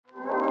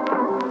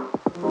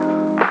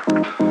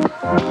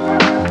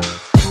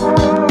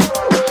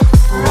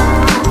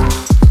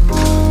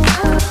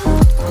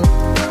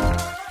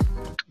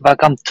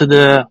Welcome to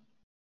the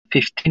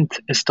 15th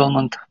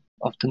installment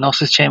of the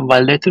Gnosis Chain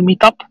Validator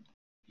Meetup.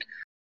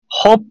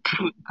 Hope,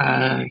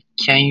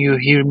 can you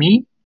hear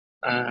me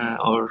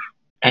or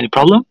any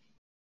problem?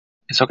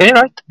 It's okay,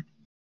 right?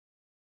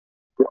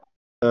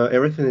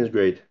 Everything is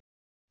great.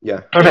 Yeah.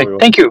 Perfect.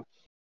 Thank you.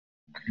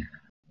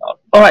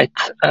 All right.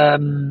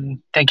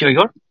 Thank you,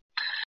 Igor.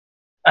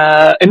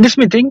 In this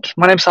meeting,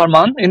 my name is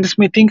Arman. In this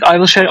meeting, I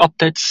will share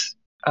updates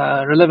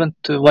relevant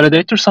to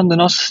validators on the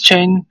Gnosis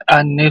chain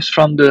and news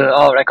from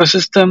our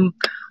ecosystem.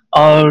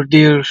 Our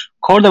dear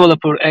core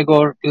developer,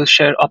 Igor, will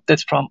share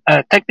updates from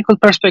a technical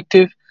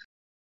perspective.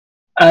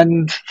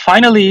 And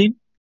finally,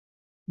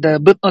 the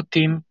Bitnode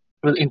team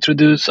will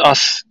introduce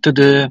us to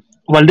the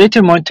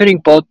validator monitoring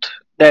bot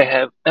they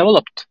have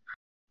developed.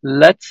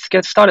 Let's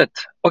get started.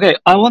 Okay,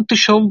 I want to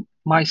show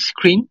my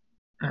screen.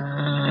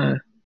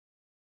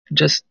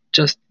 Just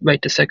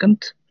wait a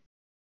second.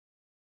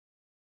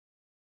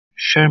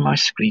 Share my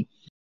screen.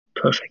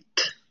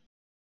 Perfect.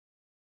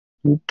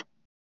 Oop.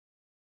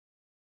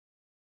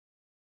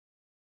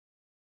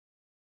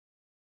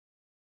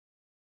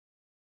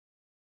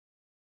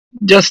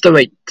 Just a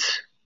wait.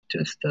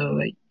 Just a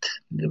wait.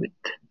 Do it.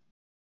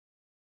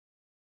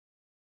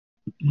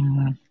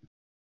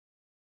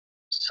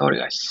 Sorry,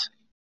 guys.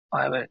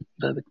 I have a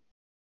little bit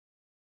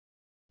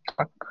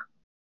stuck.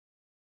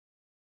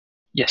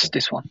 Yes,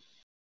 this one.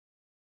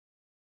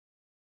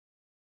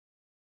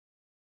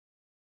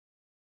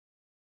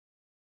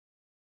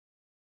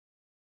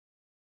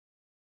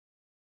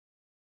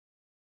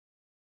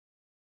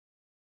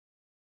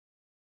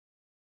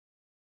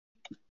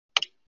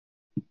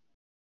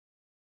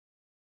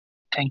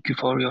 Thank you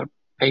for your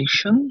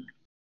patience.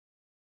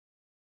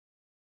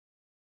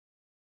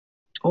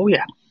 Oh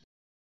yeah.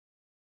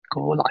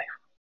 Go live.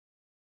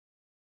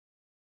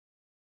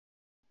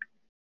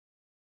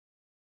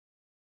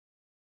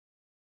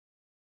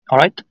 All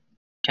right.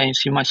 Can you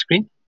see my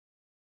screen?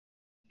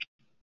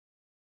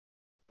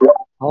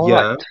 All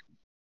right.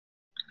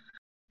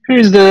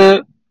 Here's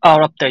our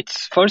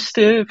updates. First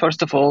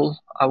of all,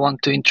 I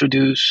want to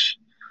introduce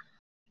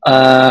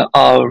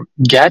our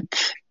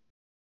GET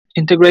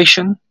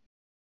integration.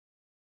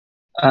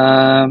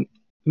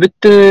 With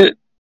the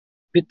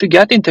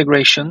GET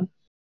integration,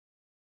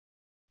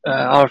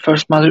 our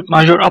first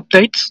major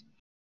updates.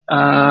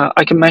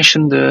 I can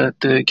mention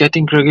the GET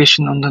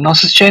integration on the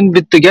Gnosis chain.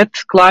 With the GET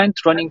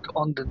client running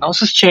on the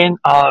Gnosis chain,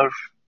 our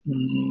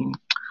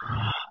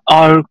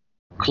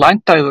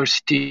client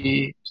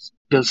diversity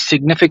will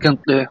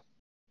significantly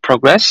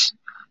progress.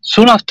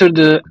 Soon after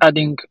the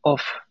adding of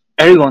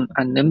Aragon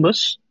and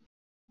Nimbus,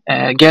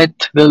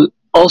 GET will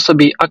also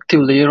be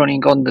actively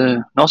running on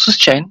the Gnosis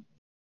chain.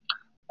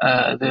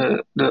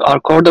 Our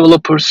core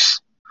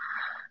developers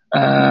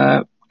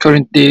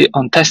currently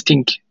on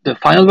testing the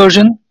final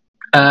version,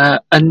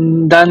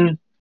 and then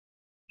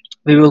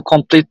we will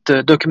complete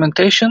the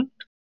documentation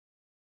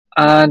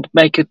and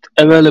make it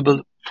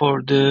available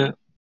for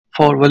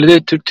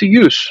validator to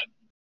use.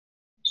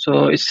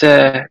 So it's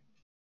a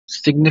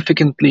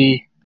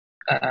significantly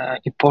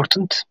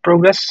important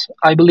progress,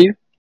 I believe.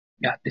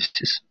 Yeah, this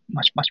is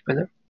much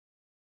better.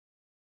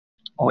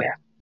 Oh yeah.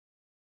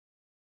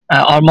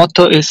 Our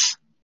motto is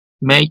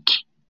make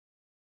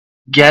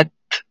GET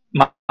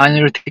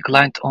minority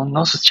client on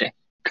Gnosis chain.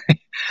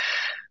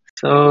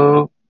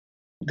 So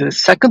the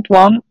second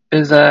one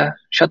is a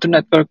Shutter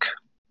network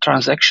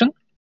transaction.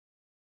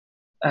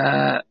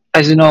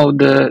 As you know,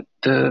 the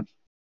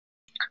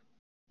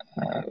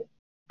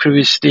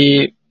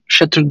previously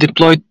Shutter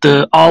deployed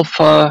the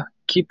alpha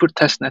keeper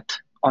testnet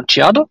on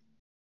Chiado,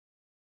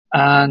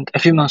 and a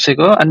few months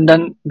ago, and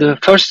then the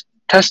first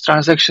test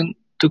transaction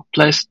took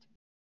place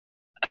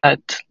at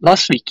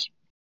last week.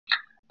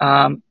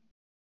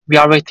 We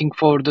are waiting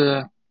for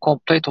the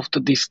complete of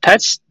these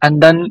tests and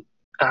then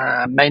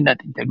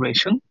mainnet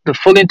integration. The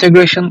full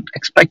integration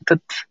expected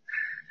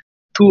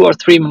 2 or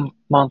 3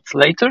 months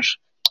later.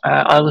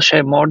 I will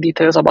share more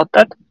details about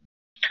that.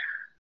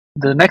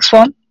 The next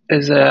one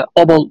is a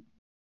OBOL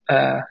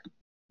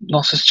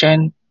Gnosis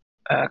chain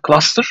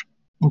cluster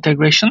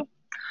integration.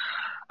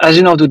 As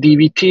you know, the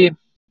DBT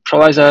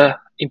provides an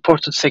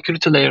important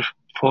security layer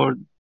for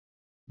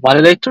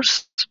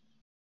validators,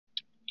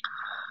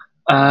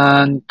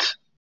 and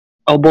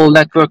OBOL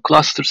network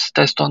clusters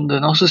test on the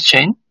Gnosis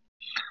chain.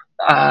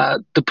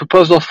 The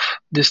purpose of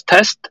this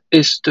test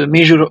is to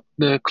measure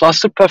the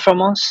cluster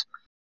performance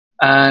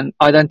and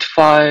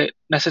identify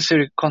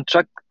necessary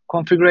contract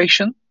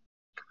configuration.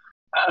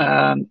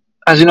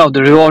 As you know,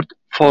 the reward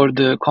for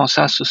the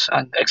consensus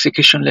and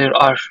execution layer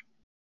are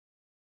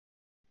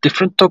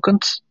different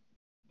tokens.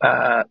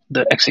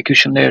 The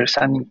execution layer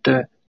sending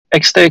the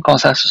XDA,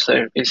 consensus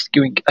layer is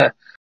giving a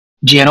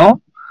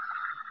GNO.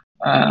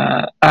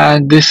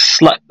 And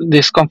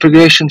this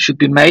configuration should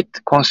be made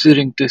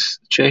considering this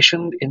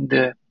situation in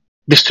the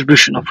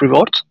distribution of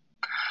rewards.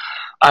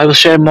 I will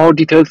share more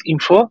detailed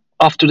info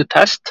after the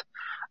test,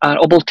 and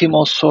OBOL team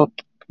also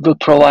will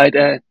provide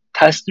a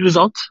test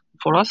result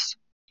for us,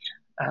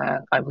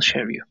 and I will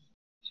share you.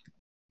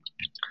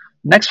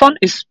 Next one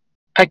is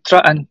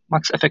Spectra and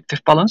max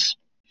effective balance.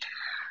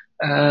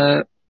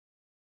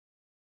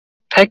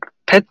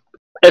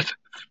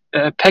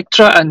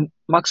 Spectra and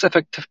max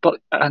effective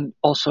and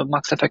also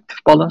max effective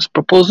balance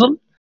proposal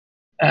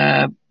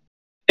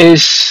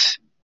is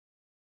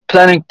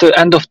planning to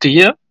end of the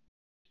year,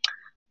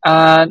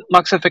 and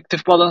max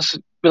effective balance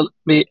will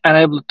be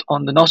enabled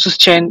on the Gnosis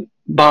chain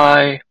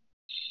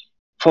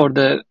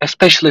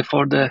especially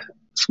for the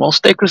small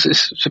stakers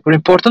is super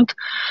important.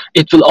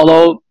 It will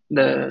allow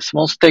the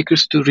small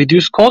stakers to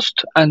reduce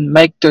cost and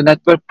make the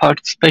network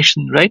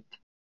participation rate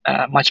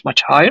much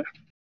higher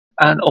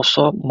and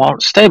also more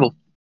stable.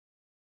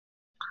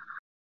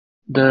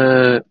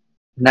 The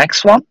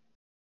next one,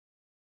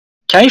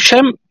 can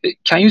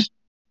you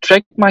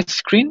track my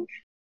screen?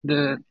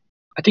 Oh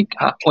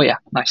yeah,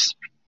 nice.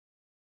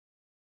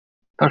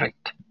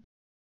 Perfect.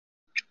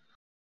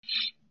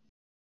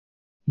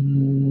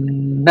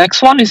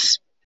 Next one is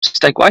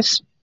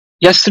Stakewise.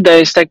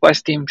 Yesterday,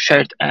 Stakewise team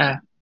shared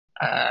an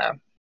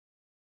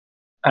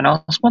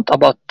announcement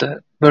about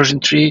the version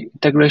 3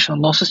 integration of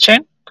Gnosis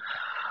Chain.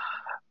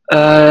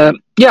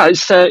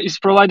 It's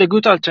provide a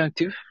good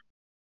alternative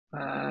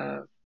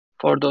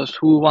for those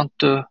who want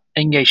to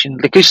engage in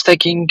liquid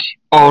staking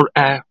or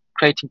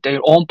creating their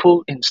own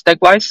pool in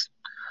Stakewise.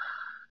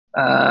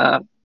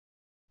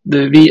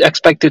 We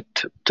expected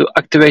to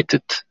activate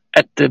it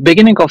at the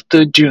beginning of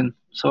the June.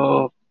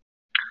 So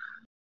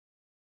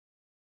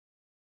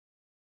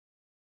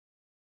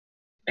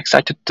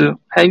excited to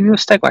have you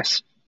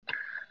Stakewise.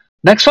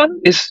 Next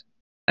one is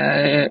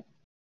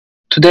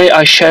today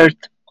I shared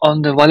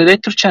on the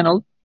Validator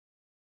channel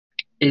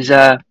is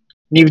a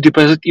new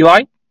deposit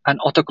UI and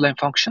autoclaim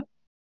function.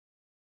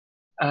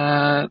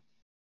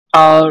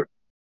 Our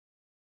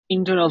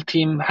internal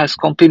team has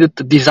completed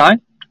the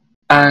design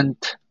and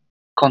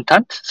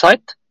content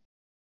side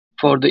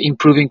for the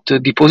improving the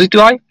deposit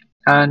UI,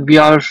 and we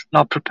are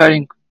now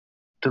preparing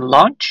the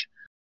launch.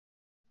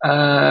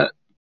 And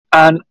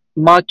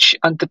much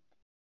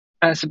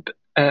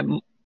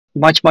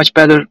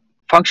better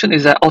function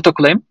is an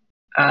autoclaim.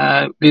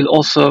 Will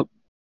also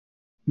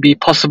be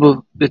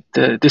possible with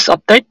this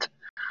update.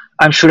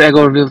 I'm sure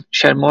Egor will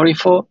share more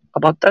info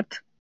about that.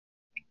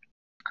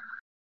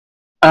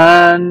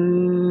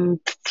 And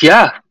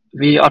yeah,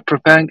 we are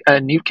preparing a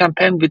new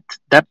campaign with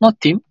DevNode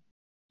team.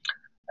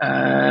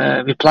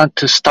 We plan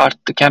to start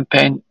the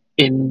campaign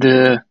in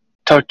the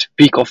 3rd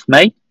week of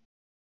May,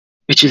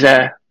 which is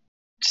a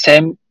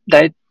same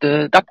date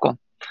the DAppCon.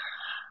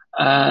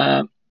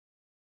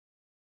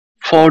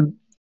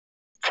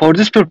 For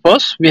this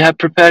purpose, we have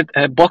prepared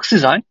a box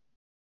design,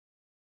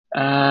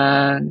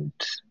 and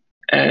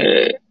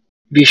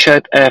we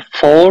shared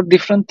 4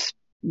 different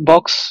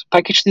box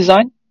package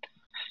design.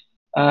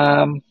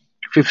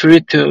 Feel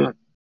free to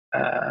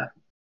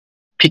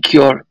pick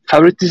your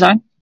favorite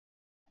design.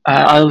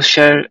 I'll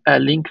share a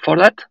link for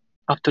that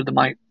after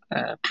my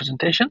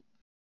presentation.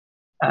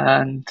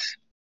 And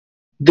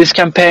this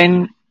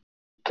campaign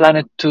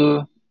planned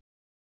to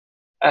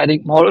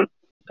adding more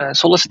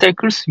solo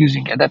stakers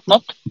using a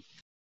DevNode.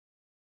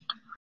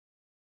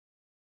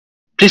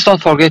 Please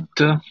don't forget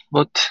to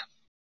vote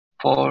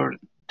for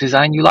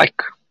design you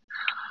like.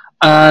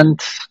 And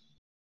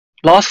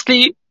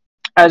lastly,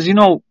 as you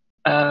know,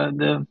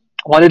 the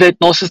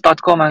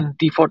validatenosis.com and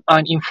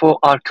d49 info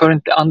are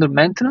currently under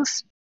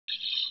maintenance.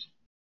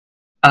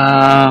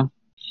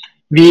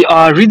 We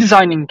are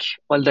redesigning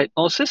Validate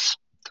Gnosis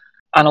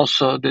and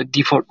also the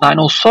d49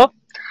 also,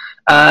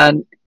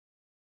 and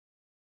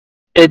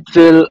it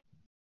will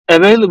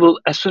available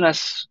as soon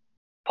as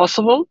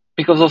possible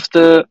because of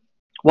the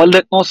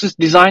Validate Gnosis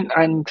design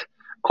and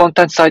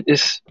content side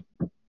is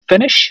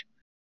finished.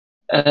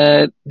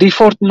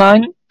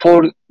 D49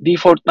 for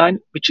D49,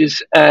 which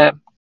is a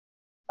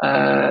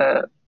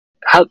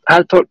health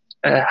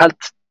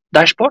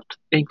dashboard,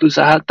 includes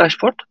a health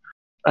dashboard.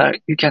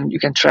 You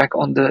can track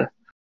on the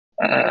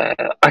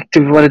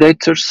active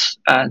validators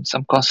and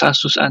some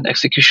consensus and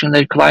execution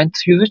layer client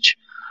usage.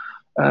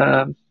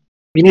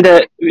 We need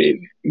a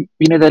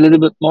little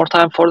bit more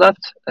time for that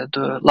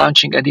to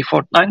launching a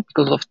D49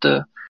 because of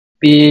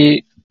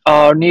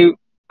our new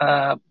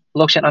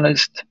blockchain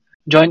analyst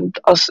joined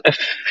us a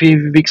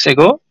few weeks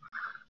ago,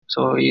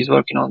 so he's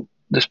working on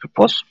this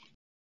purpose.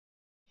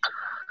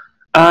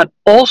 And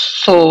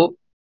also,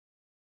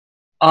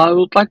 I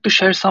would like to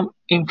share some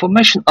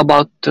information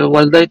about the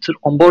Validator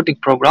onboarding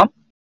program.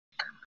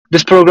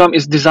 This program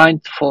is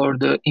designed for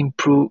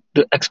improve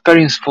the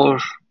experience for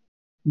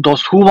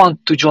those who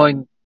want to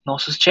join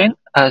Gnosis Chain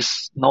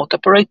as node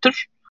operator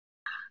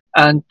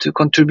and to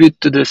contribute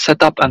to the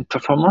setup and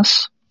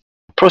performance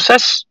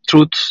process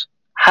through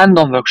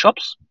hand-on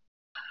workshops.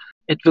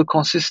 It will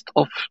consist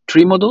of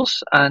 3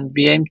 modules, and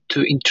we aim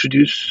to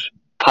introduce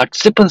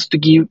participants to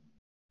give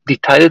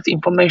detailed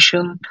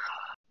information,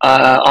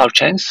 our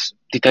chains,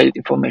 detailed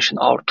information,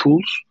 our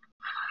tools,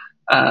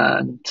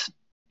 and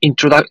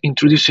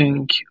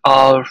introducing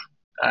our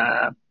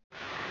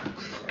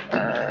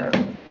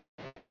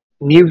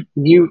new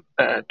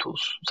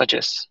tools such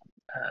as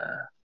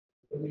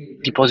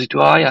Deposit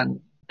UI and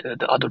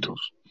the other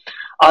tools.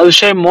 I will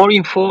share more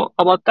info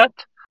about that.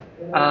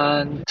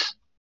 And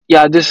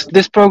yeah,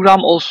 this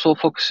program also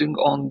focusing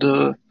on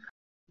the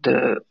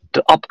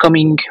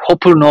upcoming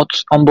Hopper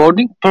Notes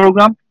onboarding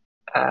program.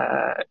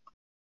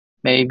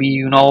 Maybe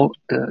you know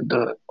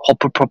the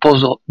Hopper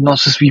proposal,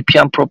 Gnosis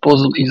VPN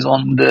proposal is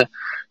on the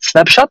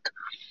snapshot.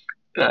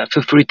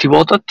 Feel free to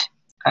vote it.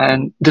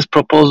 And this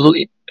proposal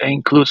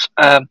includes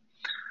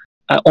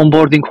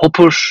onboarding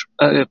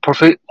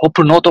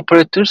Hopper node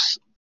operators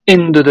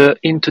into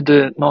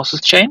the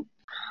Gnosis chain.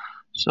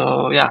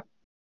 So yeah,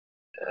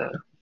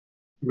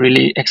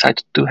 really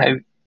excited to have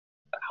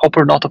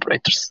Hopper node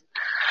operators.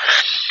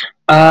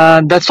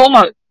 That's all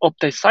my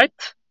update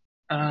site.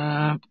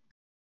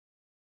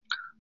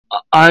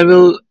 I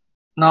will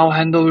now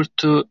hand over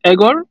to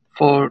Egor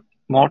for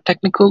more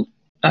technical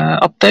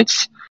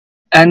updates,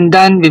 and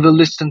then we will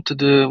listen to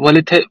the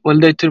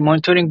validator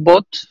monitoring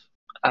bot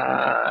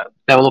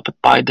developed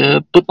by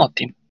the Bootnode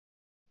team.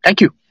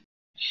 Thank you.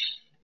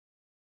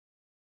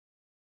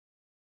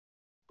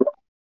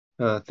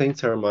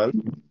 Thanks,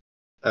 Arman.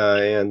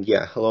 And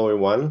yeah, hello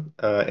everyone.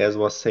 As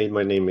was said,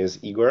 my name is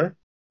Igor,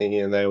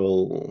 and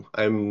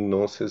I'm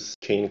Gnosis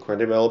Chain core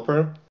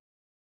developer,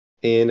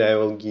 and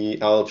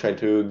I'll try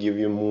to give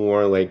you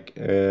more like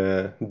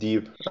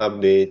deep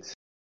updates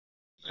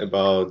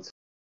about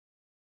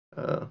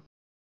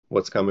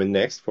what's coming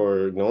next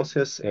for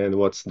Gnosis and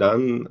what's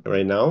done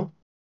right now.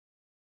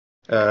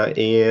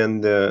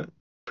 And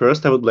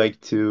first, I would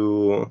like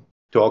to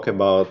talk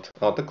about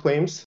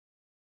autoclaims.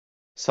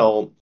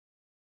 So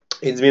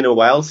it's been a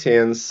while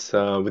since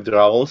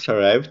withdrawals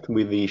arrived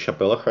with the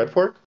Chapella hard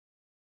fork,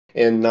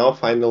 and now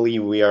finally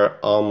we are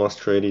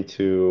almost ready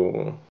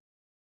to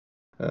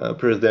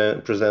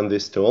present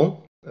this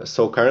tool.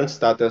 So current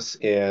status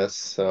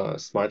is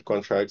smart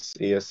contracts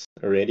is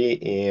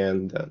ready,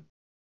 and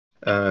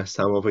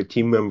some of the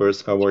team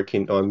members are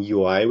working on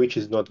UI, which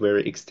is not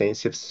very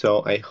extensive.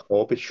 So I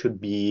hope it should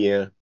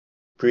be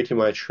pretty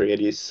much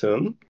ready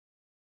soon.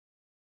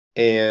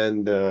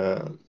 And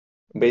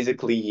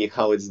basically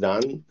how it's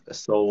done.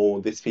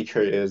 So this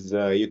feature is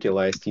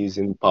utilized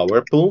using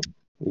PowerPool,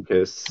 which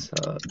is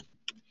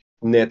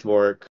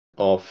network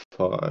of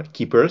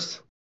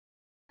keepers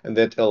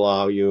that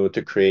allow you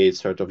to create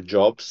sort of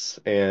jobs,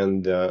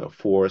 and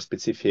for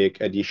specific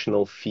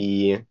additional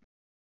fee,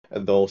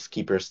 those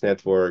keepers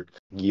network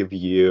give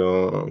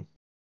you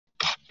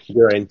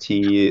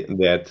guarantee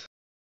that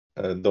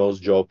those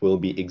jobs will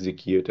be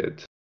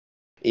executed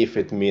if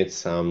it meets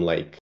some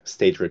like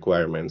state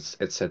requirements,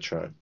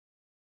 etc.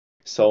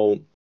 So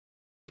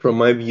from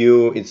my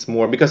view, it's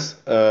more because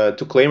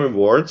to claim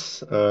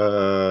rewards,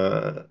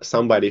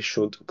 somebody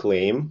should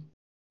claim.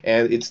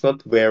 And it's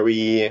not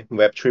very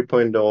Web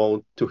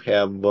 3.0 to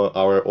have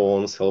our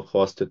own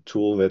self-hosted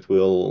tool that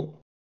will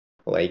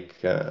like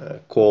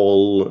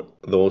call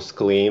those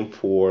claims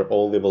for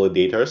all the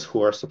validators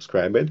who are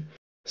subscribed.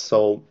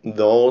 So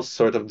those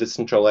sort of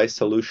decentralized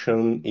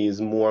solution is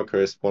more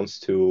corresponds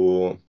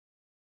to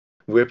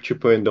Web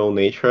 2.0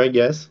 nature, I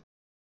guess.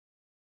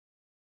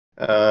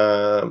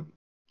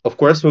 Of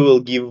course, we will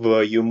give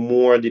you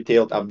more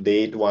detailed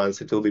update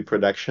once it will be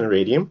production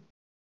ready.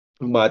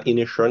 But in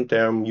a short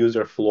term,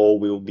 user flow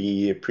will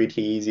be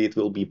pretty easy. It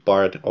will be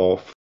part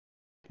of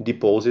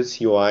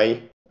deposits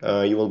UI.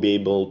 You will be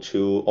able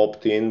to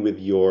opt in with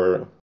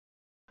your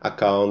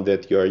account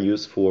that you are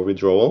used for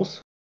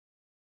withdrawals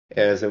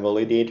as a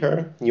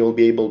validator. You'll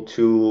be able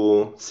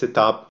to set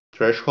up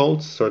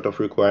thresholds, sort of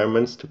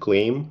requirements to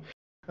claim.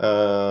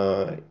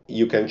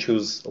 You can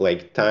choose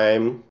like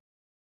time,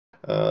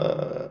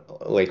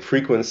 like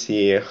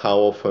frequency, how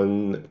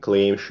often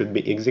claim should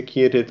be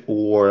executed,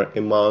 or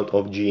amount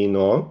of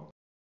GNO.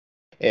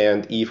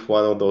 And if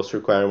one of those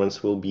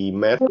requirements will be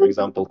met, for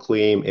example,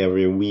 claim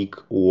every week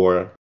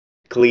or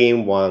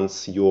claim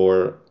once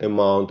your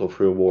amount of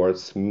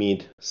rewards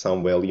meet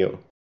some value.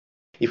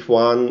 If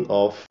one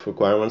of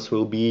requirements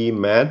will be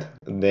met,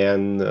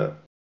 then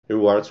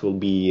rewards will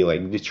be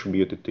like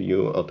distributed to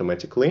you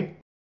automatically.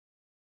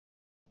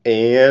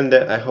 And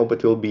I hope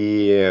it will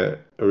be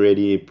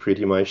ready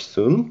pretty much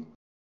soon.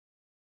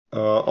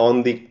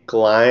 On the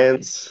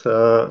client's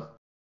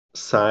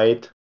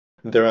side,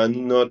 there are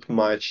not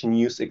much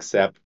news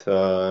except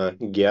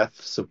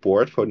Geth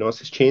support for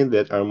Gnosis Chain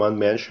that Arman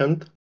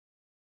mentioned.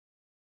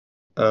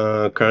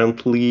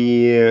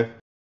 Currently,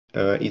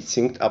 it's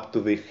synced up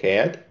to the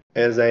head,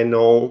 as I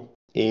know,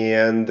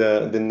 and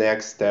the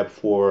next step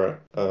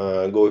for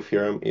Go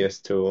Ethereum is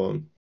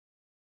to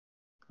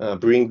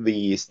bring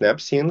the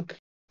snap sync.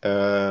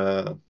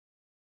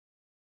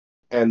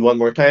 And one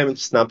more time,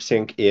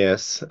 SnapSync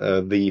is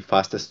the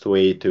fastest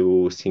way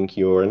to sync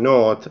your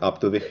node up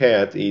to the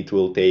head. It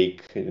will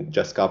take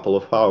just a couple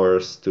of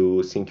hours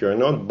to sync your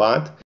node,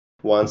 but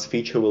once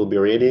feature will be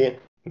ready,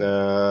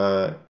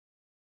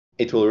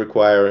 it will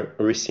require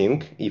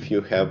resync if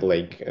you have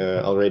like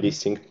already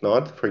synced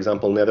node. For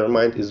example,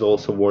 Nethermind is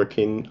also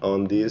working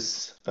on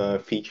this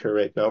feature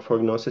right now for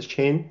Gnosis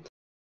Chain.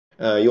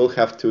 You'll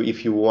have to,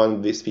 if you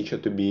want this feature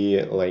to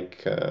be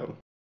like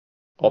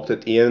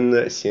opted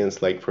in,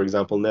 since, like, for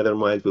example,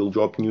 Nethermind will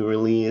drop new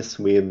release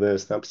with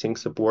SnapSync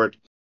support,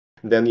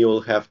 then you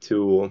will have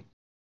to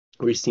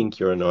resync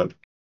your node.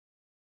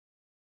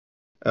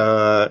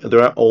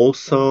 There are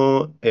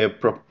also a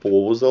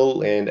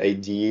proposal and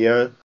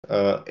idea.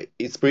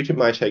 It's pretty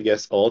much, I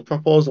guess, old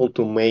proposal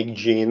to make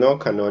Geno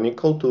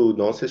canonical to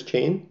Gnosis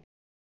Chain.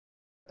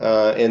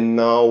 And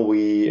now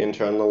we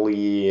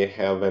internally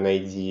have an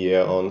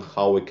idea on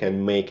how we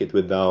can make it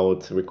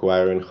without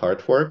requiring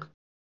hard fork.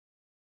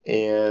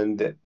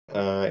 And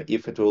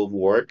if it will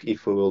work,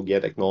 if we will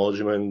get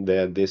acknowledgement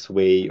that this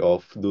way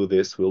of do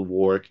this will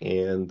work,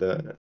 and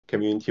the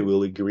community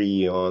will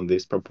agree on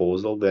this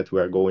proposal that we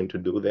are going to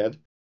do that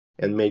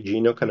and make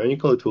Geno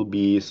canonical, it will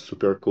be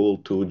super cool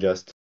to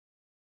just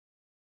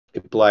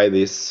apply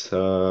this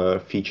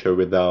feature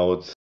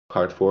without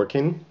hard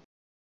forking.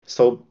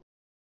 So,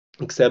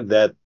 except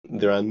that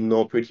there are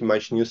no pretty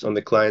much news on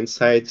the client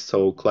side,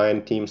 so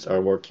client teams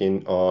are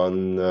working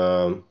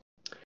on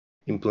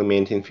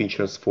implementing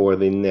features for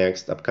the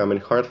next upcoming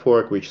hard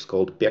fork, which is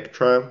called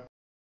Pectra.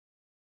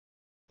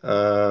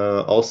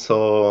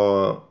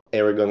 Also,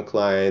 Aragon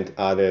client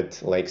added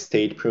like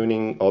state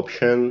pruning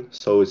option,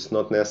 so it's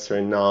not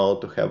necessary now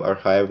to have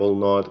archival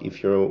node.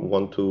 If you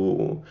want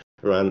to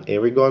run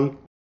Aragon,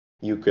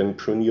 you can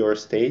prune your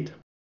state.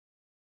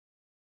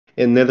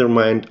 And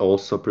Nethermind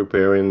also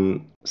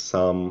preparing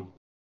some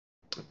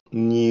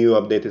new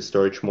updated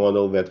storage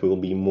model that will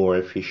be more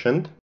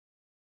efficient.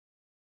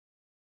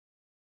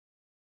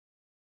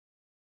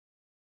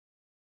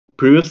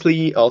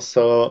 Previously,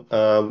 also,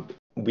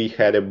 we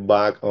had a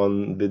bug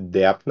on the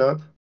dApp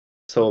node.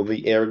 So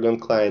the Aragon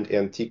client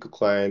and Tico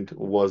client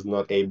was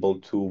not able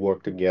to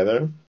work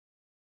together.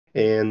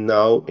 And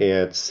now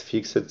it's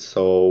fixed,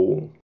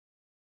 so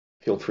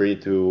feel free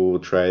to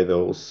try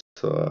those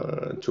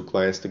two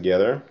clients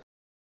together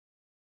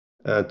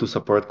to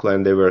support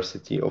client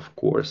diversity, of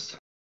course.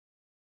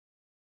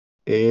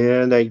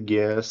 And I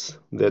guess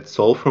that's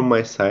all from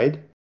my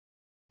side.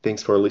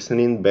 Thanks for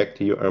listening. Back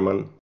to you,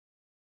 Arman.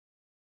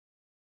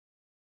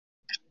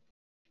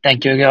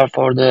 Thank you, Edgar,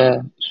 for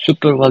the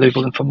super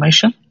valuable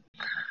information.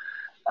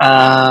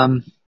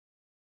 Any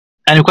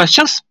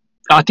questions?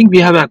 I think we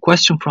have a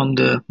question from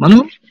the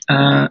Manu.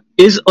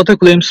 Is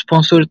Autoclaim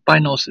sponsored by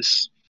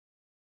Gnosis?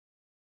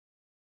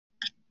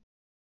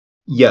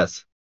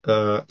 Yes.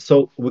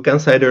 So we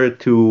consider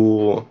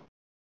to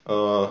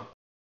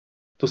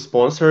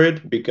sponsor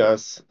it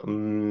because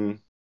from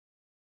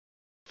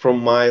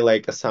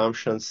my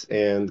assumptions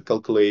and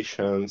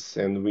calculations,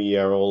 and we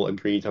are all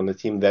agreed on the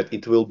team that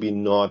it will be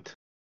not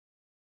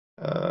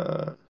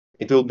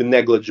it will be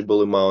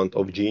negligible amount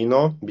of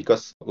Geno,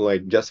 because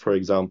just for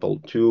example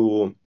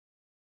to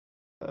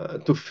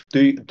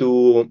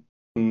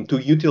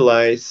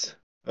utilize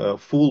a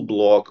full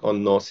block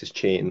on Gnosis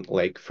chain,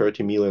 like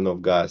 30 million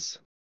of gas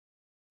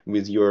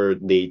with your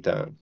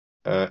data,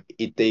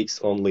 it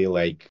takes only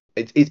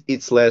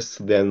it's less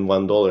than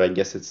 $1. I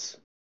guess it's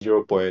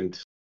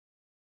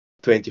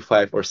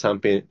 0.25 or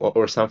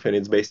something,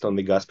 it's based on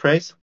the gas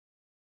price.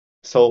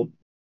 So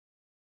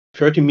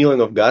 30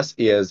 million of gas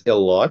is a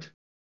lot.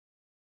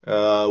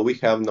 We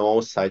have no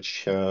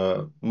such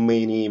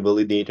many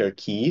validator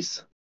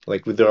keys,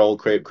 like with their own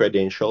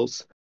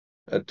credentials,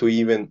 to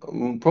even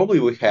probably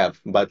we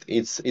have, but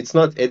it's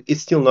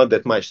still not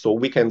that much. So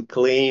we can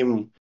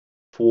claim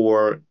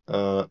for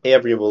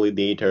every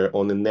validator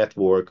on a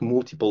network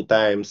multiple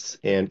times,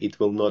 and it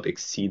will not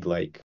exceed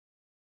 $10,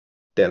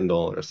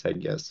 I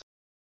guess.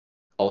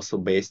 Also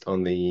based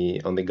on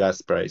the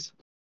gas price.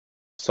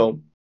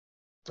 So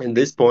at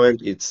this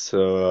point, it's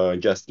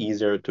just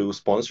easier to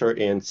sponsor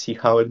and see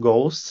how it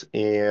goes.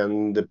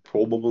 And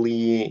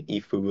probably,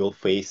 if we will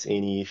face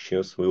any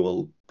issues, we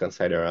will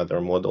consider other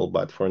model.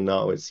 But for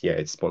now, it's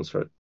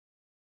sponsored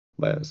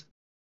by us.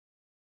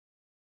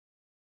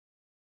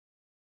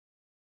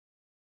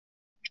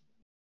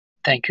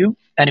 Thank you.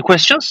 Any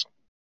questions?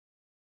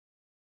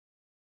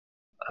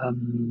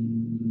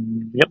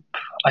 Yep.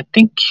 I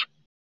think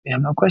we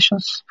have no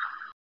questions.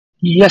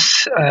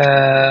 Yes.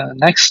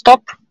 Next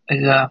stop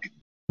is a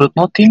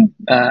Rootnode team.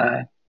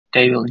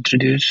 They will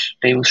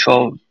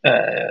show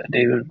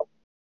their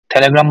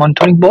Telegram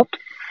monitoring bot.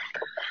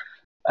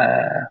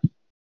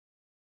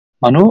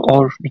 Manu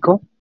or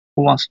Nico,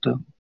 who wants to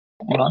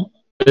run?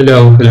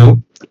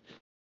 Hello.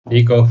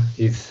 Nico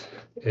is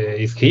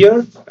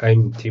here.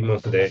 I'm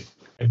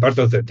part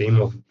of the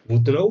team of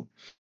Rootnode,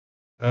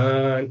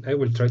 and I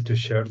will try to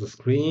share the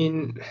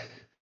screen.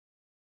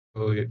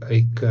 So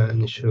I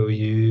can show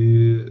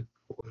you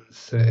 1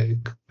 sec.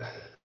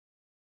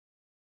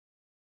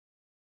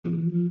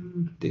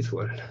 This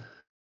one.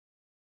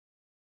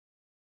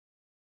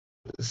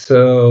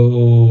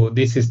 So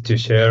this is to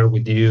share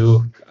with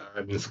you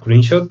a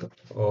screenshot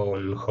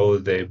on how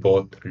the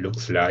bot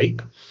looks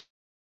like.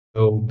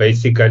 So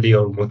basically,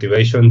 our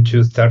motivation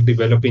to start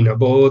developing a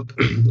bot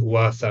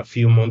was a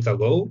few months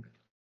ago.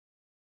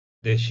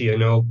 The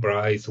GNO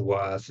price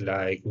was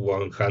like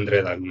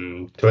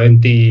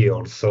 120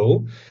 or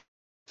so.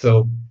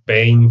 So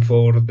paying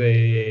for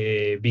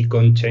the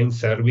Beacon Chain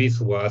service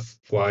was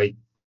quite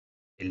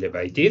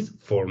elevated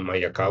for my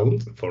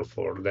account, for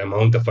the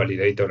amount of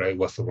validator I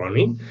was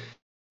running.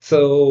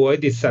 So I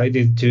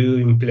decided to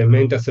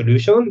implement a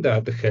solution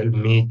that helped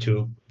me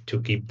to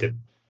keep the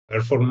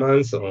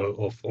performance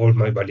of all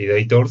my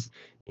validators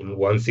in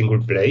one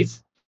single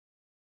place,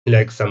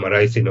 like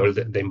summarizing all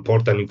the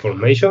important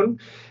information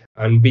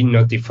and being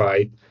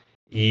notified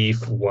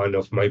if one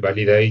of my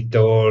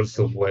validators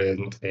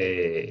went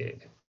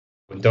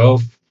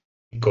off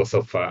because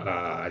of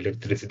a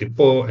electricity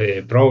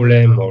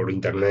problem or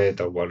internet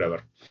or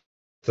whatever.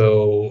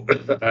 So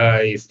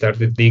I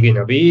started digging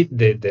a bit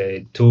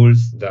the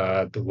tools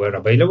that were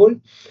available,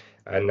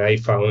 and I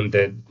found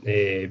that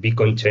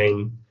Beacon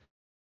Chain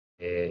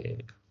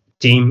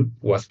team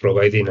was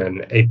providing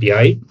an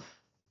API.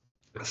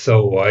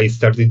 So I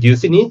started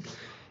using it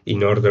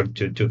in order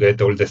to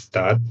get all the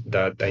stats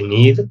that I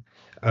need.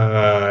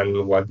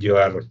 And what you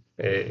are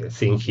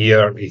seeing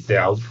here is the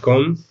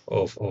outcome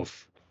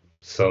of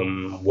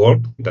some work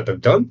that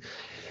I've done.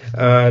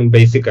 And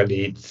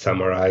basically it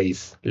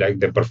summarizes like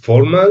the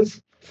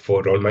performance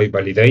for all my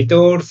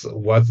validators,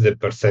 what's the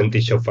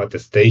percentage of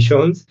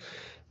attestations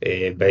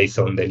based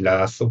on the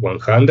last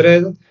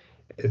 100,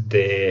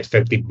 the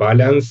effective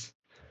balance,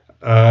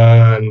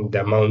 and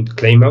the amount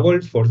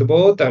claimable for the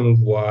bot,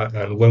 and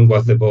when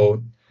was the bot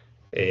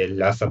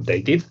last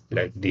updated,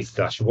 like this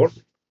dashboard.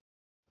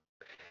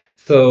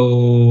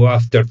 So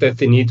after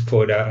testing it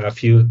for a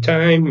few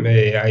times,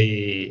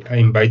 I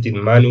invited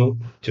Manu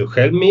to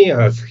help me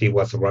as he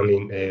was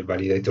running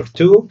Validator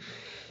 2.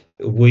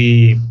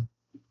 We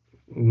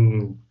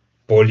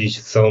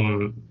polished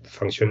some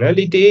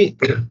functionality,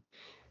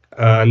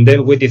 and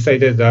then we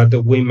decided that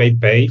we may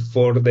pay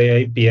for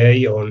the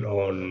API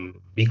on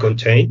Beacon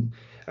Chain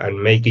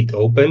and make it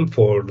open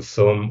for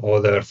some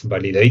other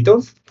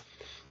validators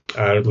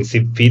and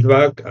receive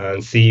feedback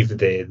and see if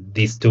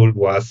this tool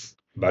was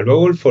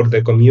valuable for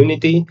the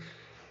community.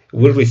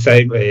 We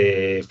received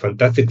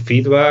fantastic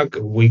feedback.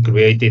 We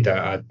created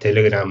a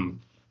Telegram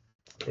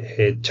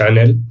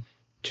channel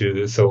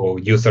so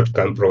users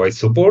can provide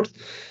support,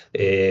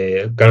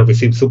 can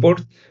receive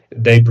support.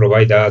 They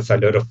provide us a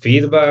lot of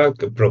feedback,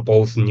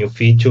 propose new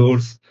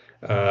features.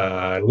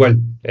 Well,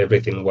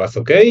 everything was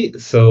okay.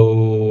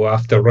 So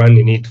after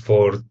running it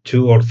for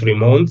 2 or 3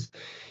 months,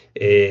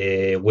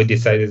 we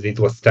decided it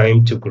was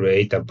time to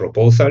create a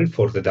proposal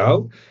for the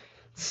DAO.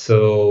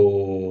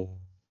 So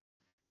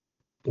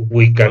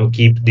we can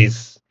keep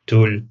this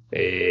tool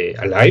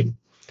alive.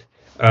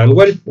 And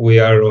well, we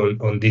are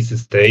on this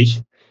stage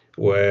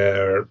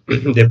where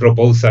the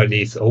proposal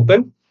is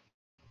open.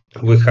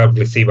 We have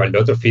received a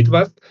lot of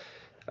feedback,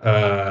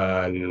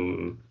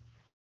 and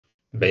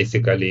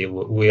basically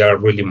we are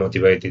really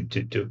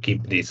motivated to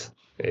keep this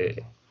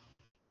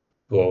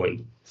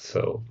going.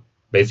 So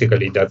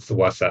basically that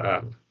was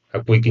a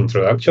quick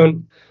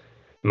introduction.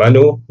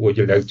 Manu, would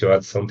you like to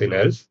add something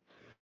else?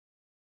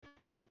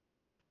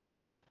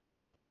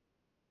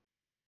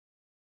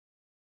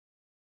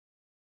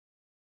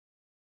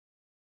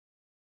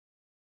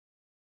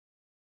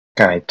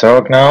 Can I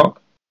talk now?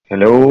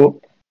 Hello?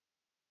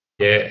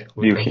 Yeah, Do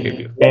we you can hear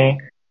hear you. me?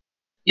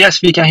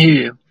 Yes, we can hear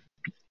you.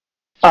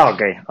 Oh,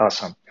 okay,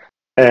 awesome.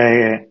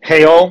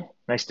 Hey all,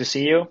 nice to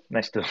see you.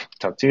 Nice to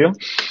talk to you.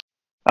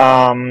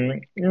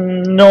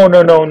 No,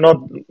 not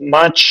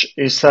much.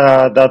 Is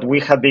that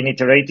we have been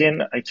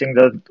iterating. I think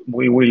that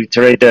we will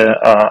iterate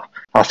a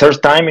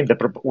third time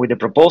with the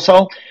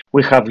proposal.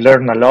 We have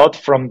learned a lot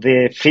from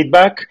the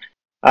feedback,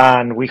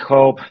 and we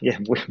hope. Yeah,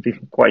 we've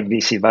been quite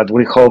busy, but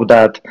we hope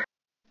that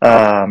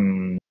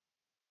in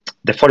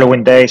the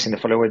following days,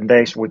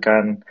 we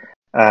can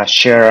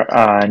share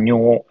a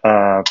new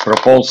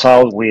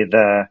proposal with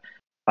a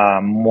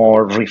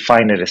more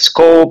refined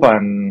scope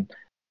and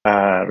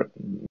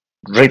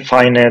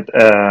refined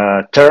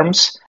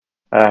terms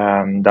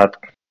that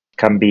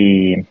can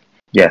be,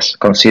 yes,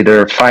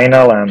 considered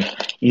final and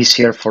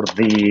easier for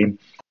the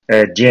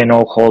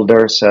GNO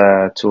holders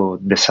to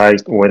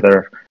decide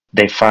whether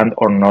they fund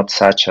or not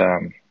such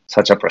a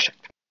project.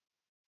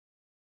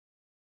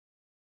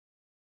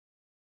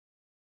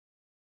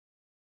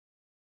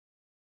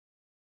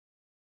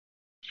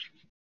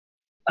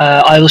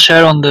 I will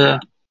share on the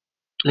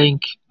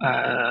link,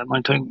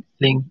 monitoring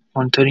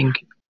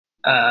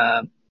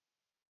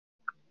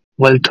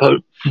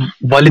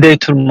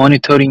validator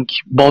monitoring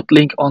bot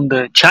link on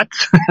the chat.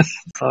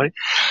 Sorry.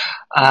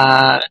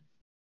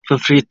 Feel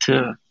free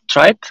to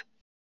try it.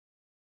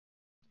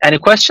 Any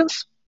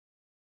questions?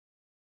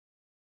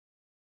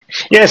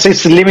 Yes,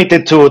 it's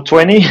limited to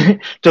 20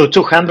 to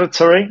 200.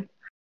 Sorry,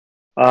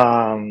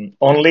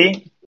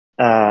 only.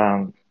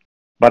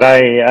 But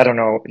I don't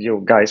know,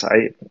 you guys.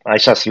 I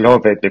just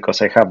love it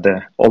because I have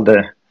all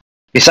the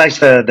besides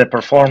the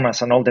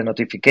performance and all the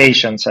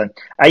notifications, and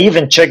I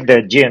even check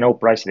the GNO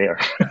price there,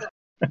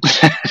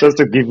 just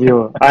to give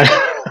you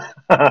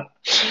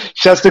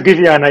just to give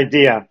you an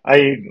idea.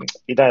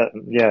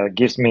 It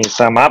gives me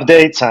some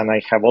updates, and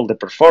I have all the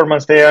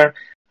performance there.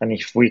 And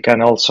if we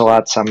can also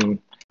add some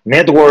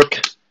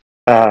network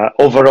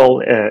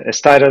overall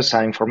status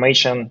and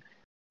information.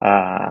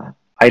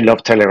 I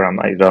love Telegram.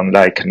 I don't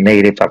like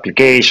native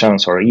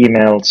applications or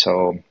email.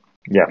 So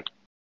yeah.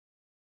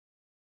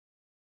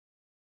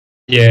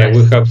 Yeah,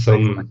 we have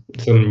some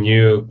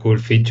new cool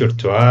features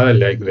to add,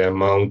 like the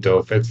amount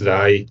of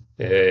XDAI,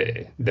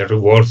 the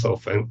rewards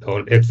of on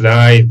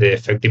XDAI, the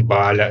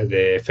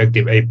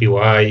effective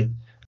APY,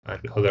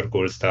 and other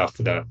cool stuff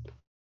that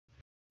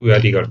we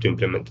are eager to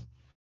implement.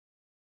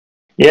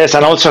 Yes,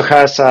 and also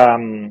has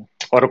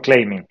auto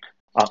claiming.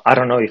 I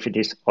don't know if it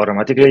is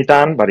automatically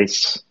done, but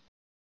it's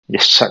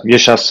you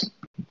just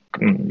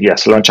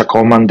launch a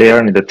command there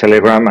in the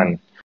Telegram, and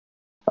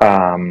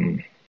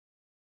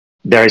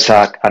there is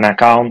an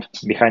account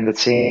behind the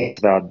scenes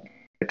that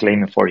is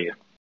claiming for you.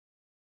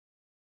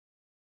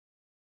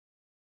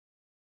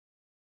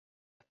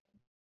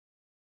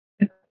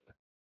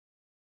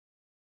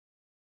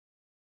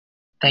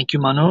 Thank you,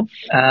 Manu,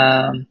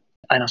 and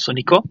also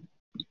Nico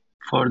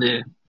for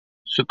the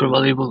super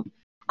valuable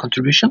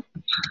contribution.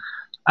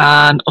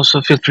 And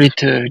also feel free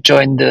to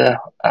join the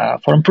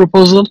forum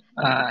proposal.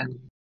 And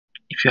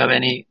if you have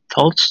any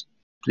thoughts,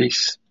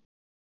 please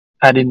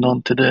add it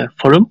on to the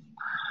forum.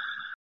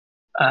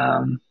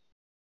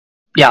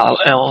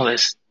 I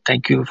always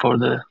thank you for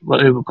the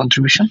valuable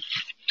contribution.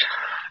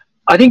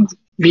 I think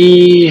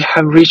we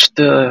have reached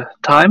the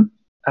time.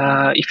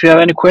 If you have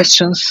any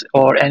questions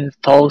or any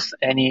thoughts,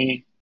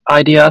 any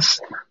ideas,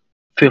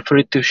 feel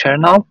free to share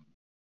now,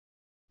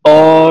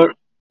 or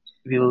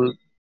we'll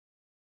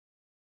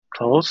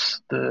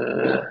close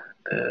the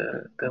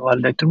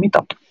Validator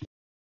meetup.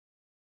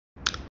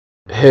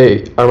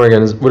 Hey,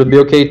 Armageddon, would it be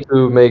okay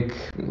to make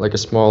like a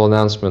small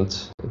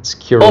announcement? It's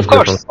Kirill. Of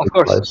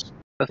course.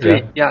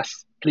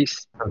 Yes,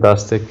 please.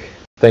 Fantastic.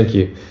 Thank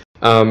you.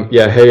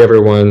 Hey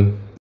everyone.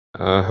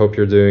 Hope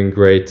you're doing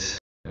great.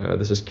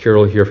 This is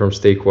Kirill here from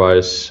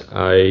Stakewise.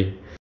 I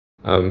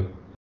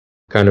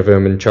kind of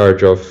am in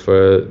charge of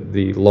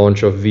the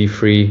launch of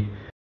V3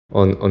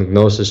 on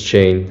Gnosis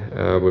Chain.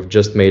 We've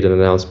just made an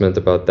announcement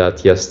about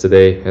that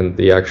yesterday, and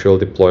the actual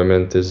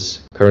deployment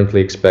is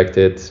currently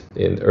expected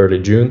in early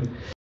June.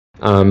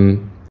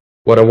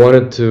 What I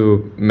wanted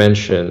to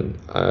mention,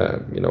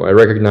 I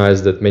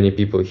recognize that many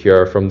people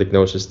here are from the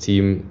Gnosis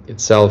team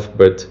itself,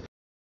 but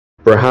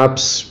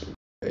perhaps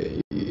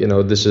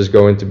this is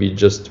going to be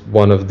just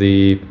one of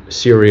the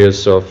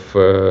series of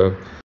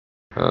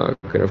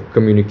kind of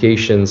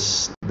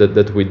communications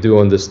that we do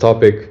on this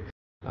topic.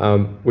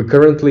 We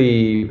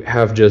currently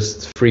have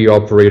just 3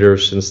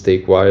 operators in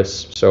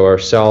Stakewise, so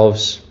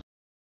ourselves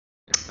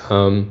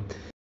and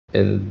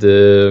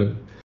 2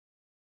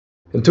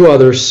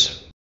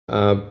 others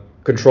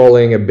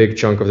controlling a big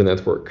chunk of the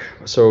network.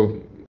 So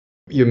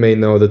you may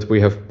know that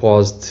we have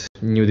paused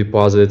new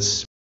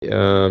deposits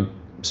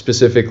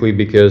specifically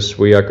because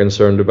we are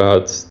concerned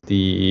about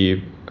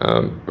the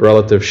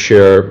relative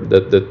share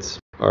that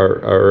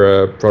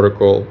our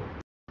protocol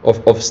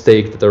of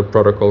stake that our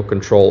protocol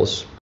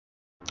controls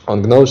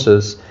on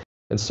Gnosis.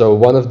 And so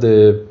one of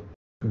the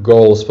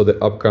goals for the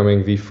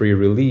upcoming V3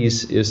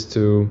 release is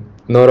to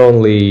not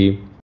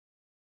only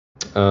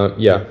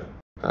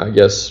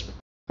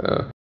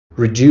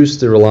reduce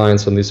the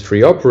reliance on these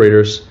 3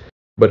 operators,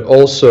 but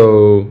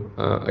also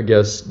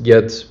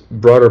get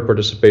broader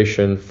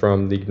participation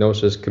from the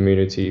Gnosis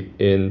community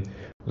in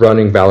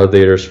running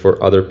validators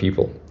for other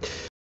people.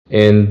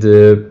 And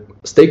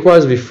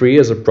Stakewise V3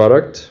 as a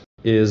product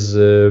is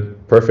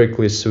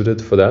perfectly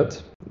suited for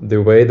that.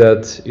 The way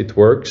that it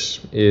works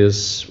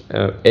is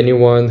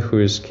anyone who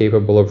is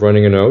capable of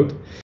running a node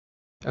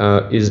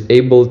is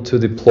able to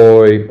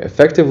deploy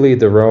effectively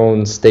their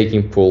own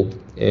staking pool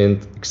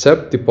and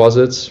accept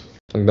deposits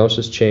on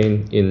Gnosis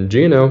Chain in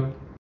GNO,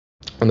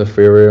 on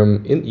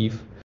Ethereum in ETH,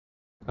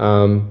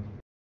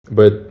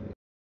 but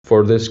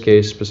for this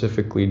case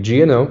specifically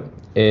GNO,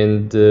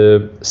 and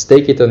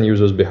stake it on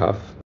users' behalf.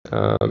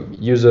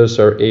 Users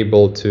are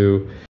able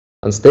to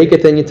unstake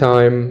at any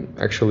time.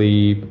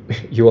 Actually,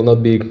 you will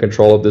not be in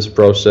control of this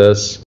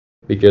process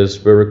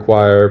because we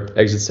require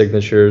exit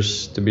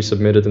signatures to be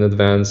submitted in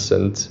advance,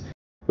 and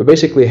we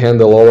basically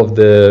handle all of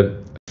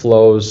the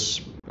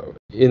flows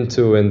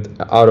into and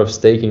out of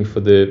staking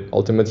for the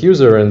ultimate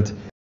user. And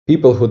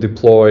people who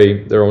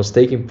deploy their own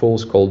staking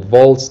pools called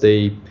vaults,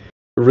 they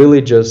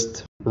really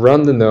just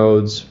run the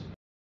nodes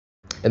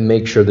and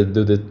make sure they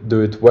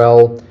do it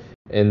well.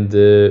 And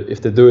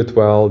if they do it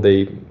well,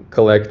 they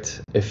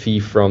collect a fee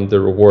from the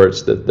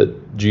rewards that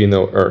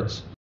GNO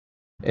earns.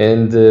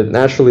 And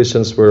naturally,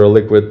 since we're a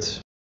liquid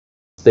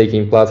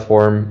staking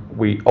platform,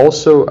 we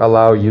also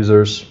allow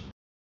users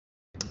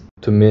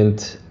to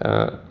mint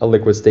a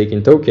liquid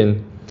staking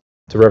token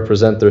to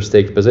represent their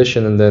stake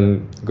position and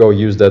then go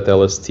use that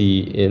LST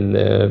in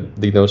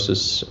the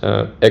Gnosis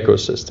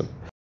ecosystem.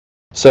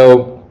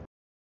 So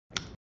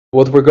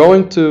what we're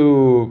going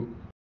to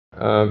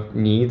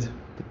need,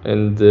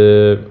 and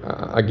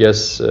I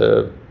guess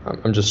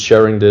I'm just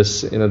sharing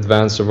this in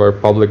advance of our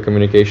public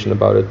communication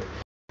about it,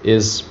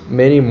 is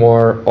many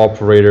more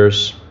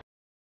operators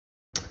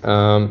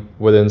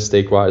within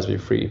Stakewise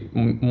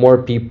v3.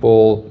 More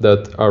people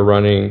that are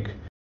running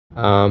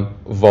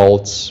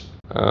vaults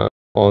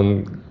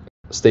on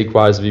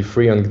Stakewise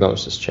v3 on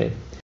Gnosis Chain.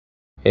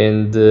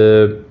 And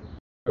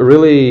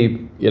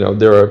really,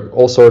 there are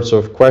all sorts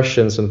of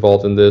questions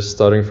involved in this,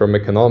 starting from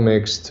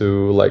economics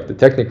to like the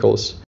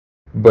technicals.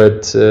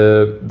 But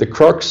the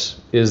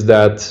crux is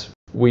that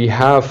we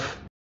have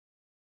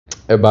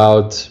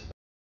about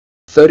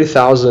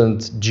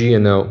 30,000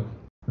 GNO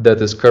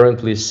that is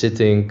currently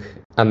sitting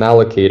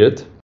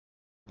unallocated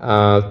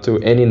to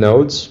any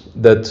nodes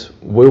that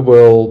we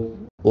will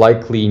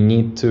likely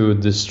need to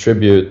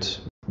distribute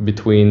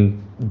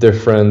between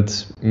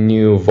different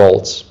new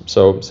vaults,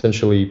 so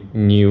essentially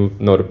new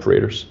node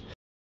operators.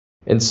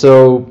 And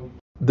so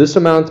this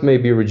amount may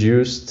be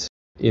reduced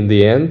in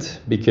the end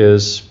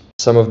because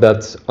some of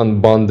that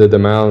unbonded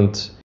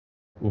amount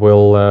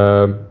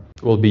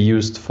will be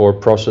used for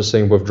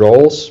processing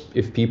withdrawals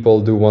if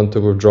people do want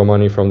to withdraw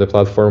money from the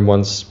platform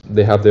once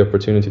they have the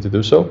opportunity to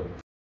do so.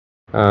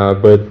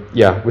 But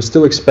yeah, we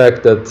still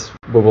expect that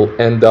we will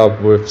end up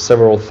with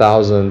several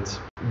thousand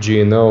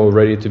GNO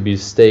ready to be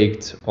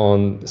staked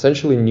on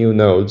essentially new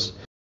nodes.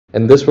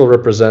 And this will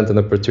represent an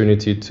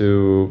opportunity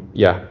to,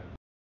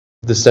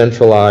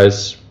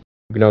 decentralize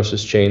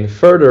Gnosis Chain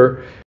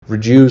further,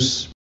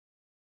 reduce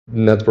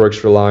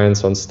network's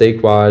reliance on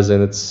Stakewise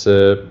and its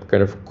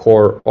kind of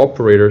core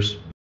operators,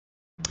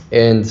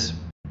 and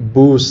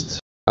boost,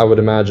 I would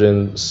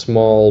imagine,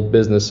 small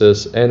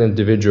businesses and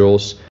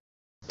individuals,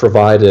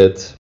 provided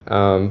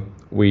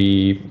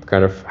we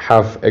kind of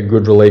have a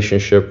good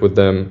relationship with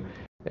them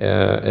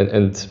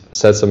and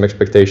set some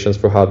expectations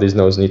for how these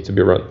nodes need to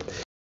be run.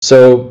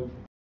 So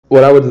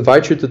what I would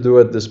invite you to do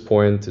at this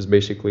point is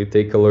basically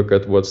take a look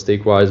at what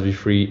Stakewise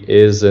v3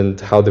 is and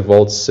how the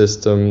vault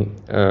system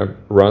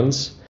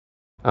runs.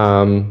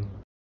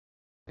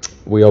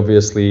 We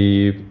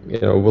obviously,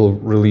 will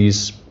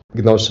release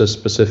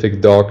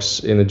Gnosis-specific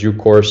docs in a due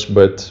course,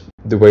 but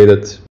the way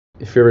that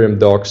Ethereum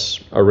docs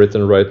are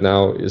written right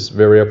now is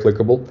very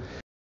applicable.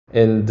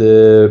 And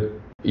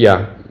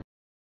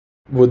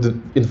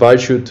would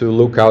invite you to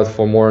look out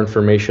for more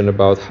information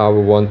about how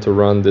we want to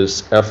run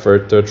this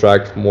effort to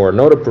attract more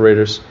node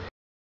operators,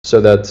 so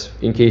that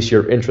in case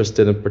you're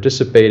interested in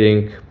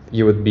participating,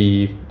 you would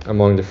be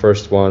among the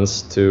first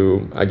ones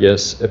to, I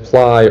guess,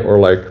 apply or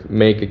like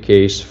make a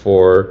case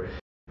for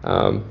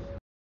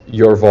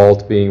your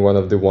vault being one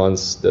of the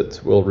ones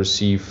that will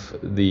receive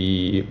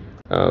the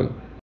GNO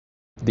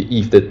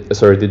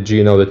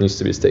that needs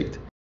to be staked.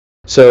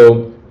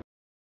 So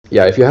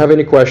yeah, if you have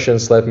any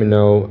questions, let me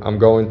know. I'm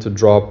going to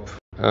drop,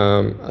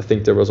 I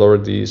think there was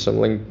already some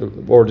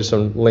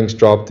links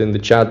dropped in the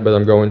chat, but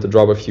I'm going to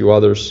drop a few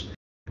others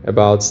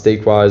about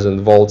Stakewise and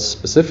vaults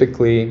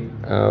specifically.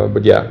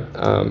 But yeah,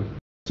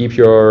 keep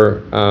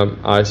your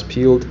eyes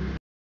peeled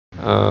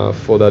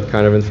for that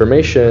kind of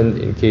information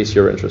in case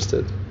you're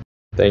interested.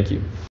 Thank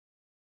you.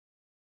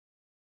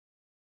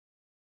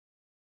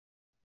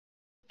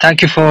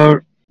 Thank you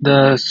for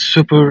the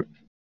super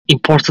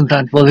important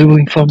and valuable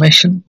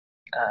information,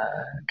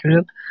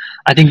 Kirill.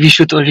 I think we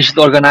should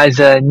organize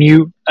a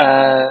new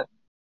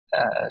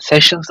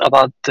sessions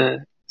about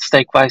the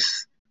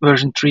Stakewise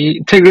version 3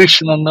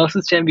 integration on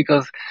Gnosis Chain,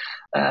 because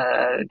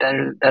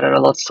there are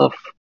lots of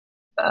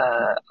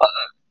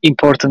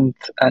important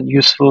and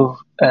useful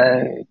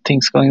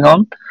things going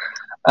on,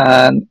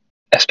 and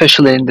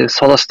especially in the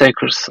solo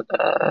stakers,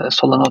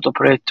 solo node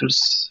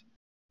operators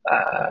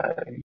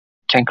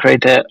can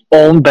create their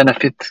own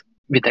benefit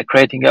with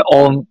creating their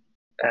own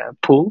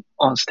pool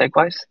on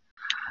Stakewise,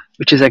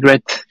 which is a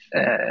great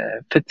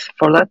fit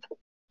for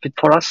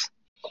us.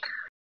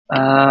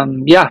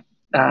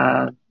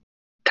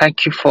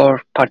 Thank you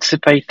for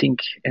participating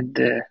in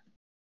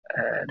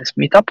this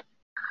meetup.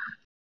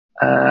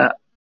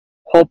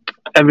 Hope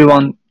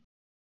everyone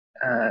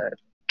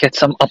gets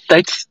some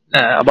updates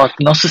about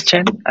Gnosis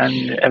Chain,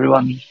 and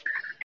everyone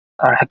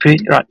are happy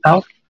right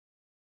now.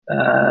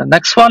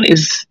 Next one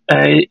is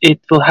it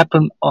will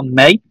happen on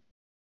May.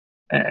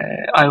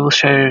 I will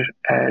share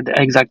the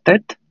exact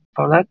date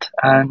for that,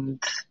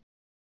 and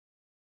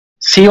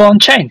see you on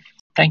chain.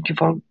 Thank you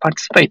for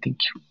participating.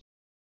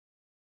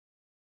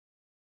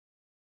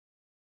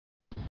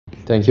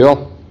 Thank you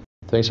all.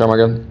 Thanks,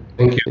 Armageddon.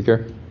 Thank you. Take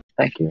care.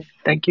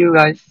 Thank you,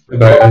 guys.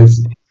 Bye.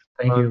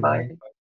 Thank you. Bye.